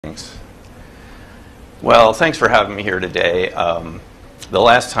Thanks. Well, thanks for having me here today. The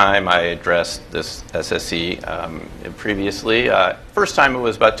last time I addressed this SSE previously, first time it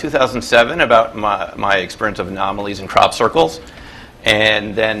was about 2007, about my experience of anomalies in crop circles.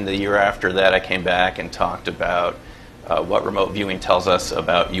 And then the year after that, I came back and talked about what remote viewing tells us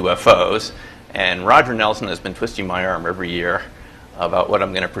about UFOs. And Roger Nelson has been twisting my arm every year about what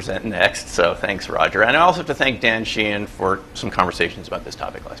I'm going to present next. So thanks, Roger. And I also have to thank Dan Sheehan for some conversations about this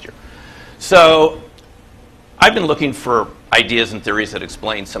topic last year. So I've been looking for ideas and theories that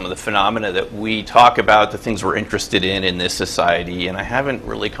explain some of the phenomena that we talk about, the things we're interested in this society, and I haven't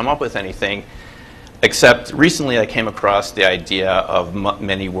really come up with anything, except recently I came across the idea of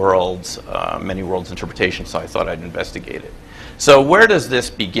many worlds interpretation, so I thought I'd investigate it. So where does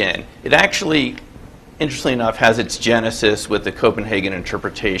this begin? It actually, interestingly enough, has its genesis with the Copenhagen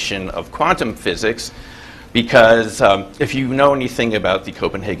Interpretation of quantum physics, because if you know anything about the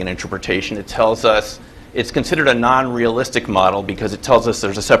Copenhagen Interpretation, it tells us it's considered a non-realistic model because it tells us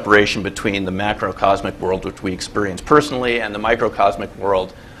there's a separation between the macrocosmic world, which we experience personally, and the microcosmic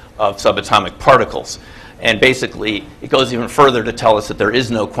world of subatomic particles. And basically, it goes even further to tell us that there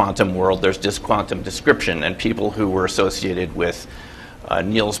is no quantum world, there's just quantum description. And people who were associated with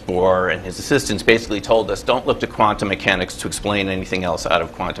Niels Bohr and his assistants basically told us, don't look to quantum mechanics to explain anything else out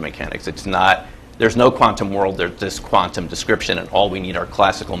of quantum mechanics. There's no quantum world, there's just quantum description, and all we need are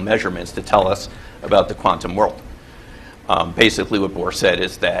classical measurements to tell us about the quantum world. Basically what Bohr said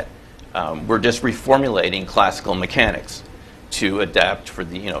is that we're just reformulating classical mechanics to adapt to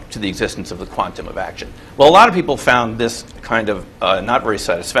the existence of the quantum of action. Well, a lot of people found this kind of not very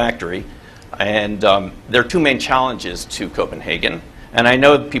satisfactory, and there are two main challenges to Copenhagen. And I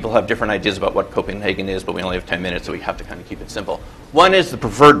know people have different ideas about what Copenhagen is, but we only have 10 minutes, so we have to kind of keep it simple. One is the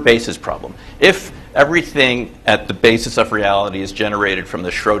preferred basis problem. If everything at the basis of reality is generated from the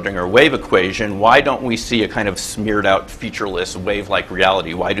Schrodinger wave equation, why don't we see a kind of smeared out, featureless, wave-like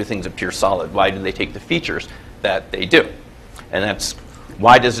reality? Why do things appear solid? Why do they take the features that they do? And that's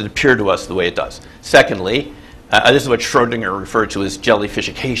why does it appear to us the way it does? Secondly, this is what Schrodinger referred to as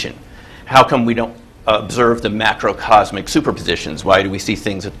jellyfishication. How come we don't observe the macrocosmic superpositions? Why do we see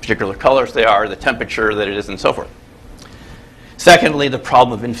things at particular colors they are, the temperature that it is, and so forth? Secondly, the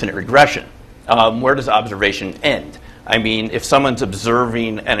problem of infinite regression. Where does observation end? I mean, if someone's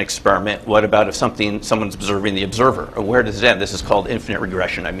observing an experiment, what about if someone's observing the observer? Or where does it end? This is called infinite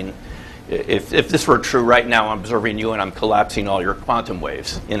regression. I mean, if this were true right now, I'm observing you and I'm collapsing all your quantum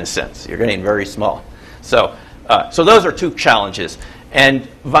waves, in a sense. You're getting very small. So those are two challenges. And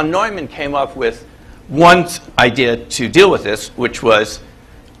von Neumann came up with one idea to deal with this, which was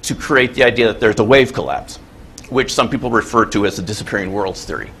to create the idea that there's a wave collapse, which some people refer to as the disappearing worlds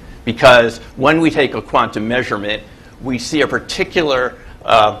theory. Because when we take a quantum measurement, we see a particular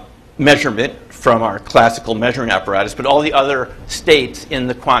measurement from our classical measuring apparatus, but all the other states in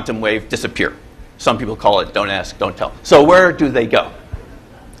the quantum wave disappear. Some people call it don't ask, don't tell. So where do they go?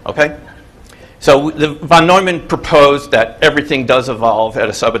 Okay? So von Neumann proposed that everything does evolve at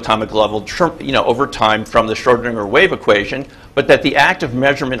a subatomic level, over time from the Schrodinger wave equation, but that the act of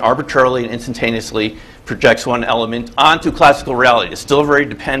measurement arbitrarily and instantaneously projects one element onto classical reality. It's still very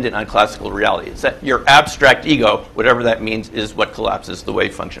dependent on classical reality. It's that your abstract ego, whatever that means, is what collapses the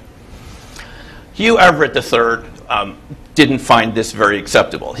wave function. Hugh Everett III didn't find this very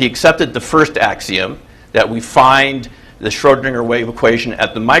acceptable. He accepted the first axiom that we find the Schrodinger wave equation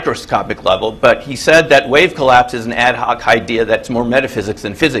at the microscopic level, but he said that wave collapse is an ad hoc idea that's more metaphysics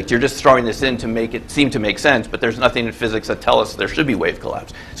than physics. You're just throwing this in to make it seem to make sense, but there's nothing in physics that tells us there should be wave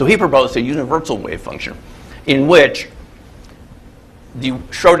collapse. So he proposed a universal wave function in which the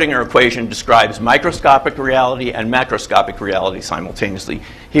Schrodinger equation describes microscopic reality and macroscopic reality simultaneously.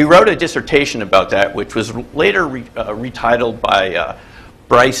 He wrote a dissertation about that, which was later retitled by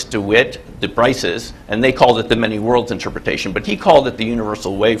Bryce DeWitt, the Bryces, and they called it the many worlds interpretation, but he called it the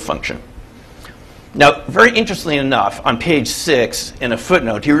universal wave function. Now, very interestingly enough, on page 6, in a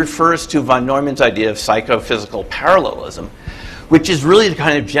footnote, he refers to von Neumann's idea of psychophysical parallelism, which is really the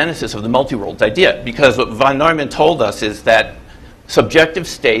kind of genesis of the multi-worlds idea, because what von Neumann told us is that subjective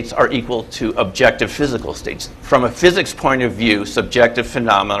states are equal to objective physical states. From a physics point of view, subjective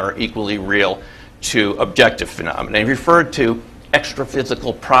phenomena are equally real to objective phenomena. And he referred to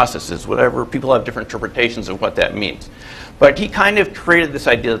extra-physical processes, whatever. People have different interpretations of what that means. But he kind of created this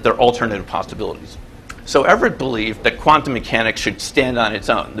idea that there are alternative possibilities. So Everett believed that quantum mechanics should stand on its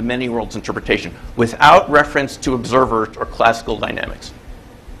own, the many worlds interpretation, without reference to observers or classical dynamics.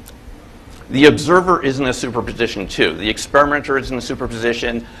 The observer is in a superposition too. The experimenter is in a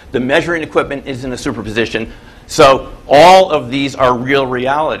superposition. The measuring equipment is in a superposition. So all of these are real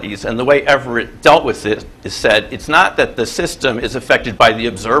realities, and the way Everett dealt with it is said, it's not that the system is affected by the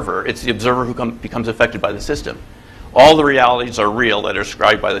observer, it's the observer who becomes affected by the system. All the realities are real that are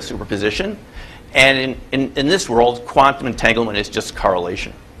described by the superposition, and in this world, quantum entanglement is just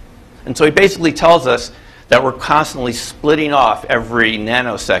correlation. And so he basically tells us that we're constantly splitting off every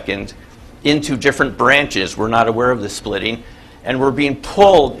nanosecond into different branches. We're not aware of the splitting, and we're being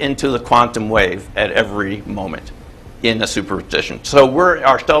pulled into the quantum wave at every moment in a superposition. So we're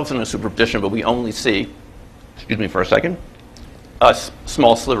ourselves in a superposition, but we only see, excuse me for a second, a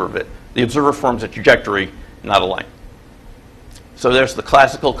small sliver of it. The observer forms a trajectory, not a line. So there's the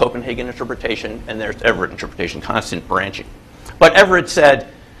classical Copenhagen interpretation, and there's Everett interpretation, constant branching. But Everett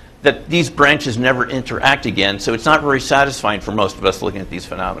said that these branches never interact again, so it's not very satisfying for most of us looking at these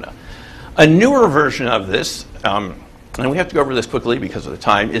phenomena. A newer version of this, and we have to go over this quickly because of the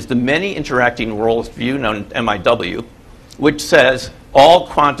time, is the many interacting worldview, known as MIW, which says all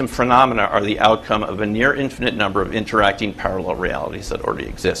quantum phenomena are the outcome of a near infinite number of interacting parallel realities that already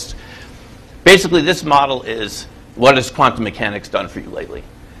exist. Basically, this model is, what has quantum mechanics done for you lately?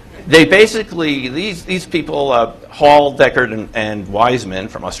 They basically, these people, Hall, Deckard, and Wiseman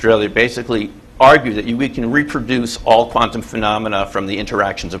from Australia, basically argue that we can reproduce all quantum phenomena from the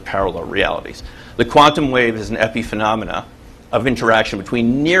interactions of parallel realities. The quantum wave is an epiphenomena of interaction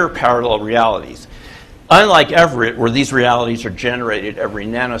between near parallel realities. Unlike Everett, where these realities are generated every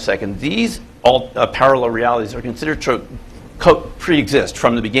nanosecond, these parallel realities are considered to pre-exist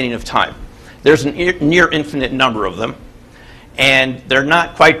from the beginning of time. There's a near infinite number of them, and they're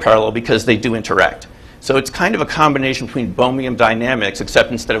not quite parallel because they do interact. So it's kind of a combination between Bohmian dynamics,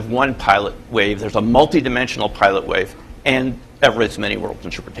 except instead of one pilot wave, there's a multidimensional pilot wave, and Everett's many worlds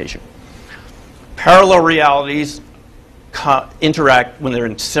interpretation. Parallel realities interact when they're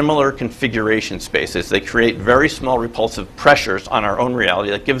in similar configuration spaces. They create very small repulsive pressures on our own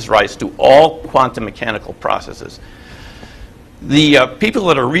reality that gives rise to all quantum mechanical processes. The people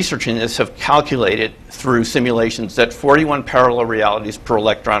that are researching this have calculated through simulations that 41 parallel realities per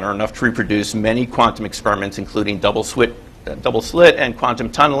electron are enough to reproduce many quantum experiments, including double slit and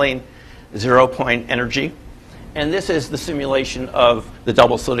quantum tunneling, zero-point energy. And this is the simulation of the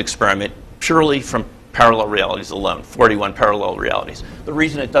double slit experiment purely from parallel realities alone, 41 parallel realities. The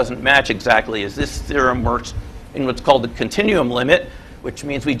reason it doesn't match exactly is this theorem works in what's called the continuum limit, which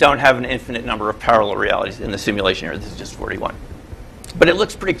means we don't have an infinite number of parallel realities in the simulation here. This is just 41. But it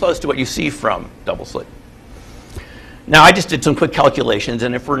looks pretty close to what you see from double slit. Now, I just did some quick calculations,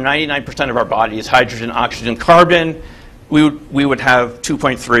 and if we're 99% of our body is hydrogen, oxygen, carbon, we would have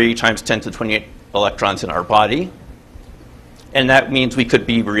 2.3 times 10 to the 28 electrons in our body. And that means we could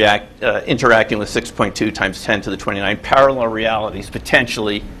be interacting with 6.2 times 10 to the 29 parallel realities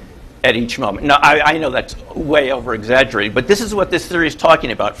potentially at each moment. Now, I know that's way over-exaggerated, but this is what this theory is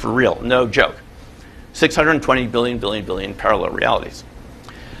talking about for real, no joke. 620 billion parallel realities.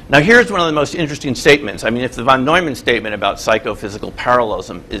 Now, here's one of the most interesting statements. I mean, if the von Neumann statement about psychophysical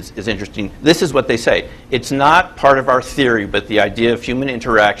parallelism is interesting, this is what they say. It's not part of our theory, but the idea of human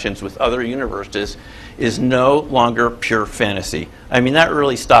interactions with other universes is no longer pure fantasy. I mean, that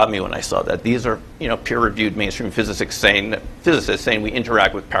really stopped me when I saw that. These are, peer-reviewed mainstream physicists saying we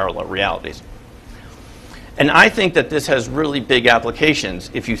interact with parallel realities. And I think that this has really big applications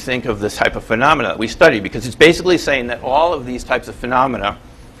if you think of this type of phenomena that we study, because it's basically saying that all of these types of phenomena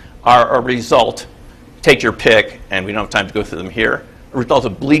are a result, take your pick, and we don't have time to go through them here, a result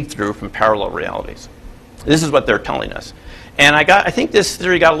of bleed-through from parallel realities. This is what they're telling us. And I think this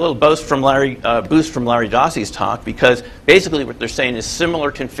theory got a little boost from Larry Dossey's talk, because basically what they're saying is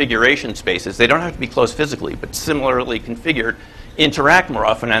similar configuration spaces, they don't have to be close physically, but similarly configured, interact more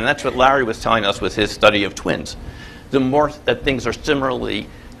often, and that's what Larry was telling us with his study of twins. The more that things are similarly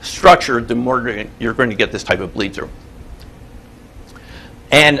structured, the more you're going to get this type of bleed-through.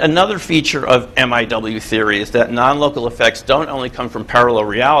 And another feature of MIW theory is that non-local effects don't only come from parallel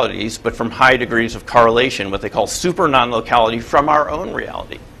realities, but from high degrees of correlation, what they call super non-locality, from our own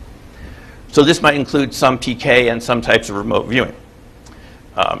reality. So this might include some PK and some types of remote viewing.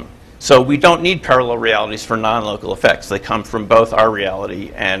 So we don't need parallel realities for non-local effects. They come from both our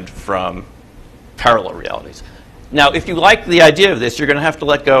reality and from parallel realities. Now, if you like the idea of this, you're going to have to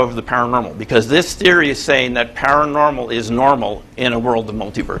let go of the paranormal, because this theory is saying that paranormal is normal in a world of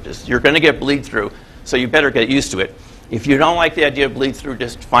multiverses. You're going to get bleed-through, so you better get used to it. If you don't like the idea of bleed-through,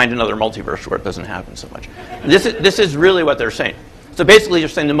 just find another multiverse where it doesn't happen so much. This is really what they're saying. So basically, they're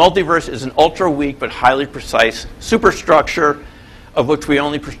saying the multiverse is an ultra-weak but highly precise superstructure of which we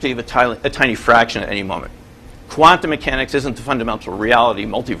only perceive a tiny fraction at any moment. quantum mechanics isn't the fundamental reality,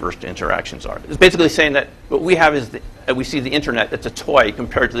 multiverse interactions are. It's basically saying that what we have is we see the internet as a toy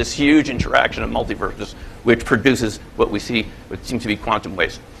compared to this huge interaction of multiverses, which produces what we see, what seems to be quantum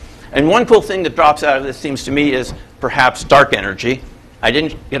waves. And one cool thing that drops out of this, seems to me, is perhaps dark energy. I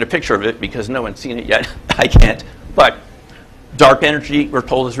didn't get a picture of it because no one's seen it yet. I can't. But dark energy, we're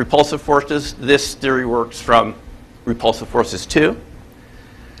told, is repulsive forces. This theory works from repulsive forces too.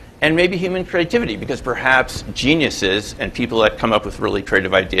 And maybe human creativity, because perhaps geniuses and people that come up with really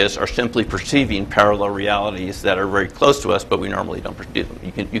creative ideas are simply perceiving parallel realities that are very close to us, but we normally don't perceive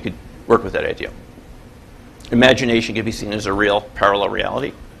them. You could work with that idea. Imagination can be seen as a real parallel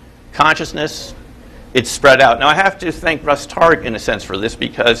reality. Consciousness, it's spread out. Now, I have to thank Russ Targ, in a sense, for this,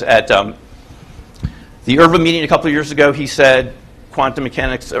 because at the IRVA meeting a couple of years ago, he said quantum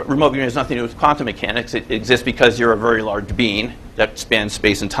mechanics, remote viewing has nothing to do with quantum mechanics. It exists because you're a very large being that spans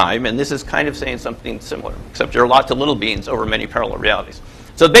space and time. And this is kind of saying something similar, except there are lots of little beings over many parallel realities.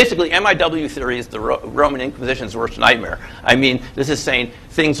 So basically, MIW theory is the Roman Inquisition's worst nightmare. I mean, this is saying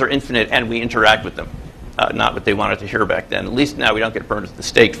things are infinite and we interact with them. Not what they wanted to hear back then. At least now we don't get burned at the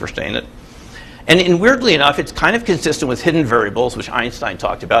stake for saying it. And weirdly enough, it's kind of consistent with hidden variables, which Einstein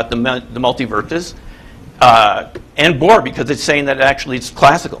talked about, the multiverses, and Bohr, because it's saying that actually it's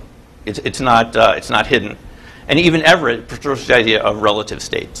classical. It's not hidden. And even Everett prefers the idea of relative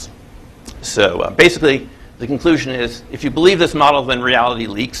states. So basically, the conclusion is, if you believe this model, then reality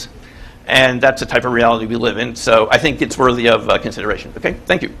leaks. And that's the type of reality we live in. So I think it's worthy of consideration. Okay,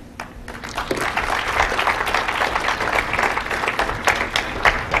 thank you.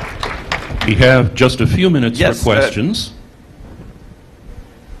 We have just a few minutes for questions.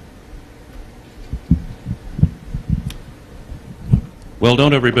 Well,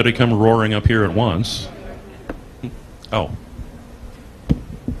 don't everybody come roaring up here at once. Oh.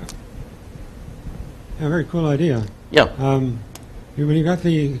 A very cool idea. Yeah. When you got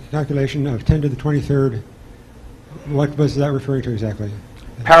the calculation of 10 to the 23rd, what was that referring to exactly?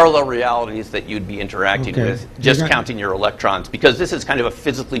 Parallel realities that you'd be interacting with, just counting your electrons, because this is kind of a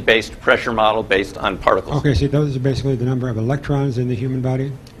physically based pressure model based on particles. Okay, so those are basically the number of electrons in the human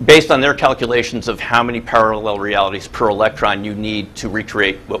body? Based on their calculations of how many parallel realities per electron you need to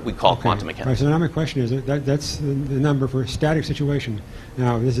recreate what we call quantum mechanics. Right, so now my question is, that's the number for a static situation.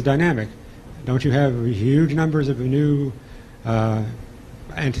 Now, this is dynamic. Don't you have huge numbers of new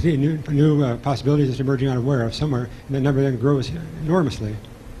possibilities that's emerging out of where, somewhere, and that number then grows enormously?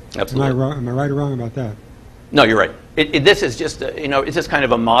 Absolutely. Am I right or wrong about that? No, you're right. This is just, it's just kind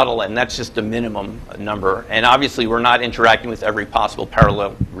of a model, and that's just a minimum number. And obviously, we're not interacting with every possible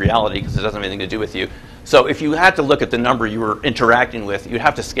parallel reality because it doesn't have anything to do with you. So if you had to look at the number you were interacting with, you'd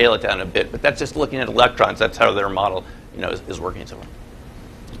have to scale it down a bit. But that's just looking at electrons. That's how their model, is working so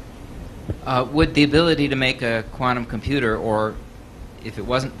far. Would the ability to make a quantum computer, or if it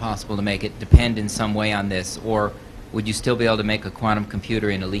wasn't possible to make it, depend in some way on this? Or would you still be able to make a quantum computer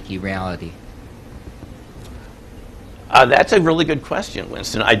in a leaky reality? That's a really good question,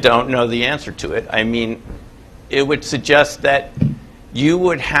 Winston. I don't know the answer to it. I mean, it would suggest that you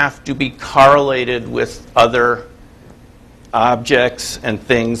would have to be correlated with other objects and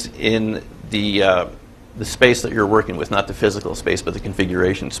things in the space that you're working with, not the physical space, but the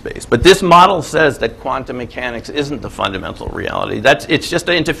configuration space. But this model says that quantum mechanics isn't the fundamental reality. It's just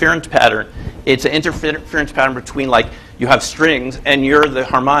an interference pattern. It's an interference pattern between, like, you have strings and you're the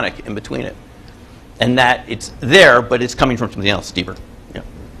harmonic in between it. And that it's there, but it's coming from something else deeper. Yeah.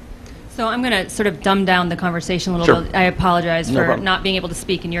 So I'm going to sort of dumb down the conversation a little bit. I apologize for not being able to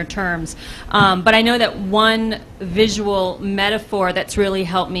speak in your terms. But I know that one visual metaphor that's really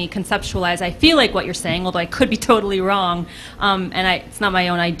helped me conceptualize, I feel like what you're saying, although I could be totally wrong, and it's not my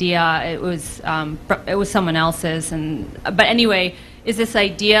own idea, it was someone else's. But anyway, is this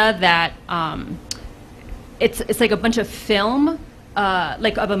idea that it's like a bunch of film,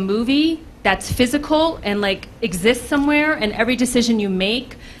 like of a movie that's physical and like exists somewhere, and every decision you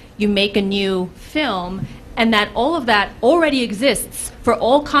make a new film, and that all of that already exists for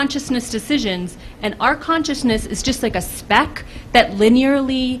all consciousness decisions, and our consciousness is just like a speck that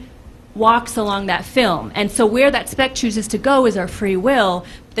linearly walks along that film. And so where that speck chooses to go is our free will.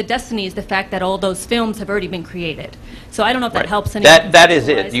 The destiny is the fact that all those films have already been created. So I don't know if that helps anyone. That is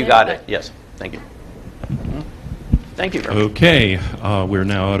it. You got it. Yes. Thank you. Thank you. Okay. We're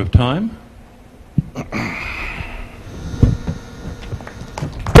now out of time.